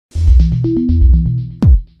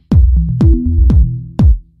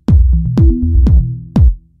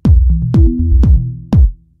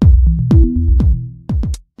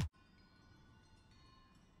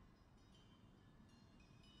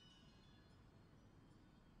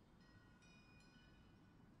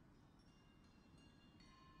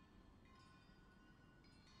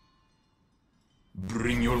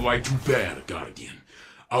Bring your light to bear, Guardian.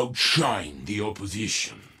 Outshine the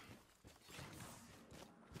opposition.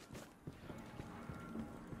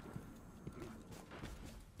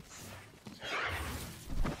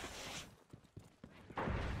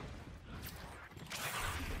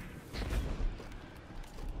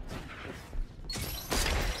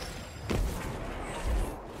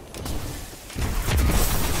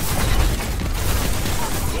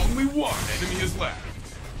 Only one enemy is left.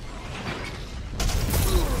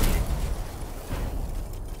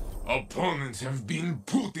 Opponents have been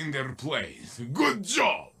put in their place. Good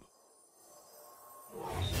job!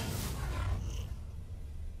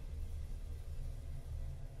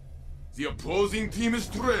 The opposing team is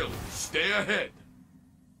trailing. Stay ahead.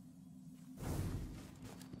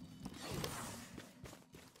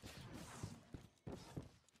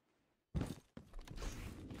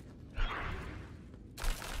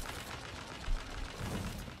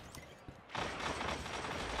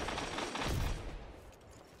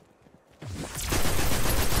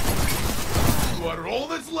 You are all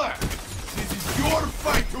that's left. This is your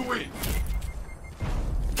fight to win.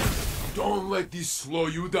 Don't let this slow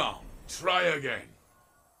you down. Try again.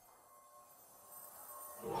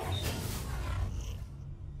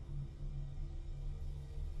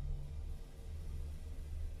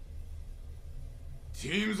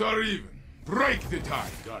 Teams are even. Break the tie,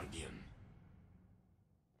 Guardian.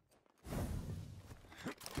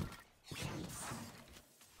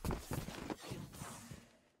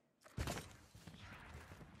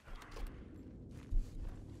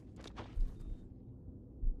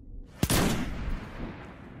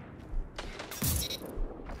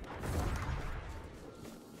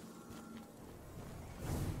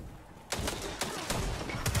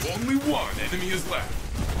 Only one enemy is left.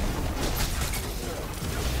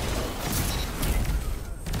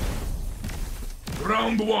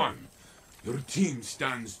 Round one. Your team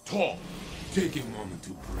stands tall. Take a moment to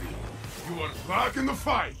breathe. You are back in the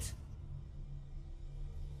fight.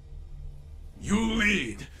 You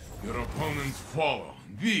lead. Your opponents follow.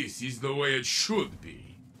 This is the way it should be.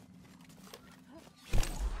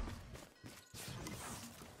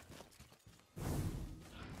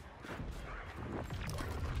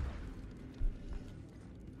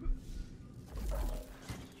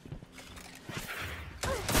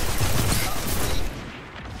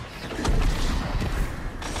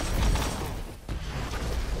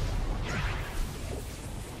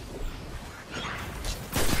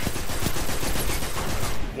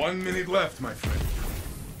 One minute left, my friend.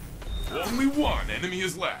 Only one enemy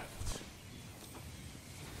is left.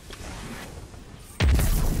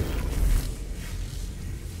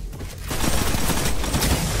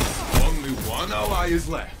 Only one ally is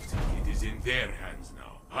left. It is in their hands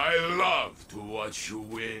now. I love to watch you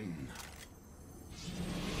win.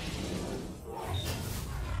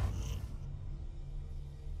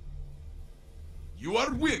 You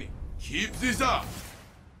are winning. Keep this up.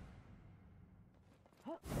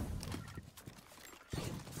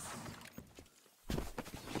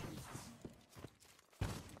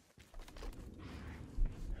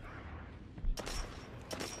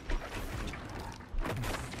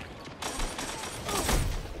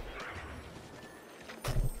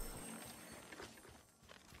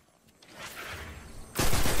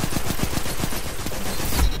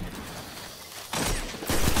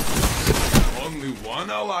 Only one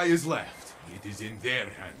ally is left. It is in their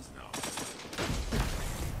hands now.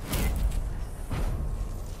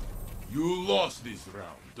 You lost this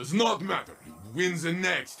round. Does not matter. You win the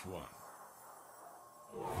next one.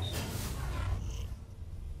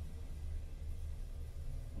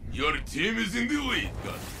 Your team is in the lead,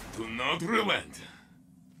 but do not relent.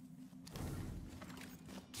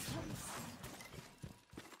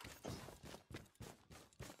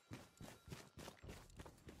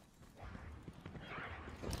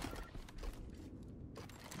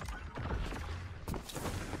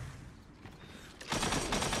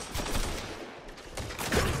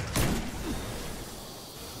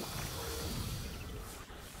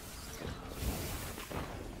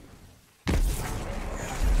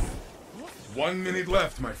 One minute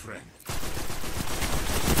left, my friend.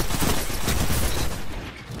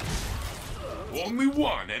 Only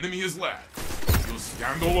one enemy is left. You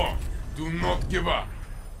stand alone. Do not give up.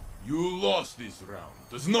 You lost this round.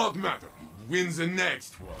 Does not matter. You win the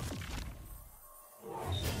next one.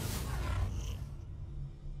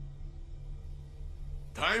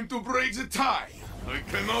 Time to break the tie! I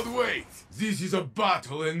cannot wait! This is a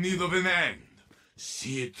battle in need of an end.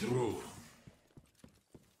 See it through.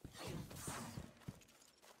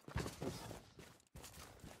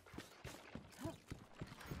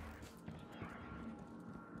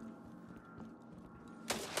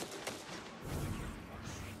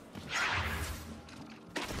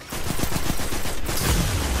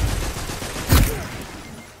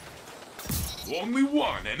 Only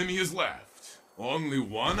one enemy is left. Only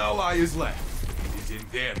one ally is left. It is in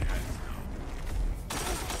their hands now.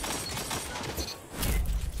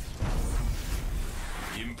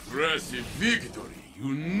 Impressive victory.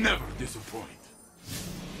 You never disappoint.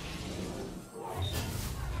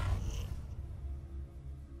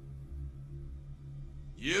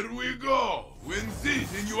 Here we go. Win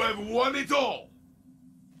this and you have won it all.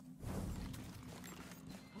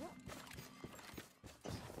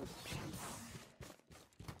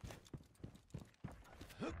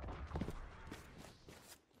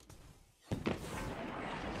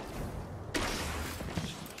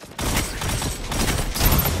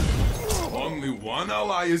 Only one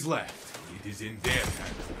ally is left. It is in their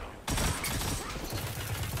hands now.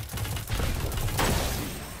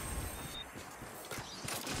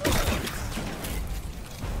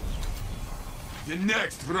 The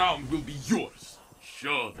next round will be yours.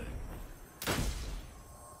 Show them.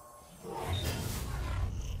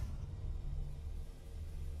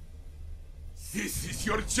 This is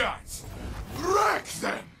your chance. Wreck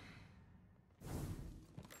them!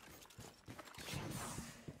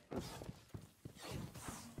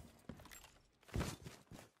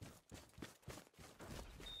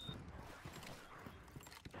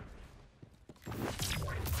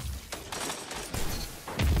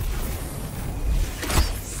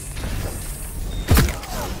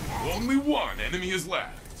 Only one enemy is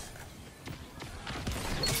left.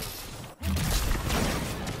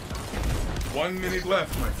 One minute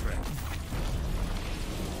left, my friend.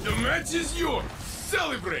 The match is yours.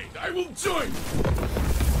 Celebrate. I will join you.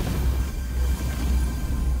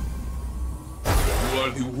 You are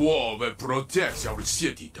the wall that protects our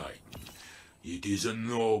city, Titan. It is a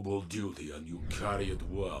noble duty and you carry it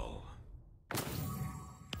well.